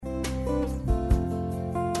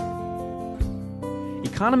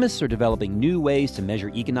Economists are developing new ways to measure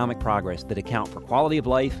economic progress that account for quality of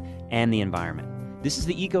life and the environment. This is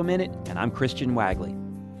the Eco Minute, and I'm Christian Wagley.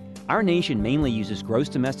 Our nation mainly uses gross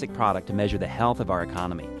domestic product to measure the health of our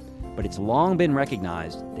economy, but it's long been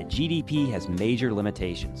recognized that GDP has major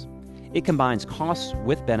limitations. It combines costs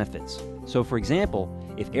with benefits. So, for example,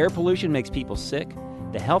 if air pollution makes people sick,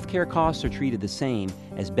 the healthcare costs are treated the same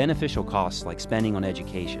as beneficial costs like spending on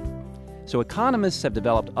education. So economists have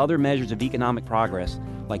developed other measures of economic progress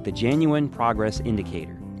like the Genuine Progress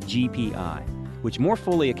Indicator, GPI, which more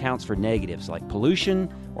fully accounts for negatives like pollution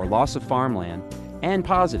or loss of farmland, and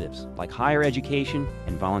positives like higher education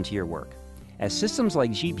and volunteer work. As systems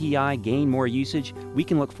like GPI gain more usage, we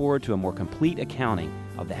can look forward to a more complete accounting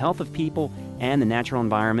of the health of people and the natural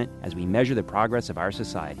environment as we measure the progress of our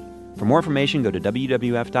society. For more information, go to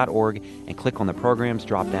WWF.org and click on the Programs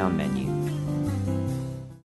drop-down menu.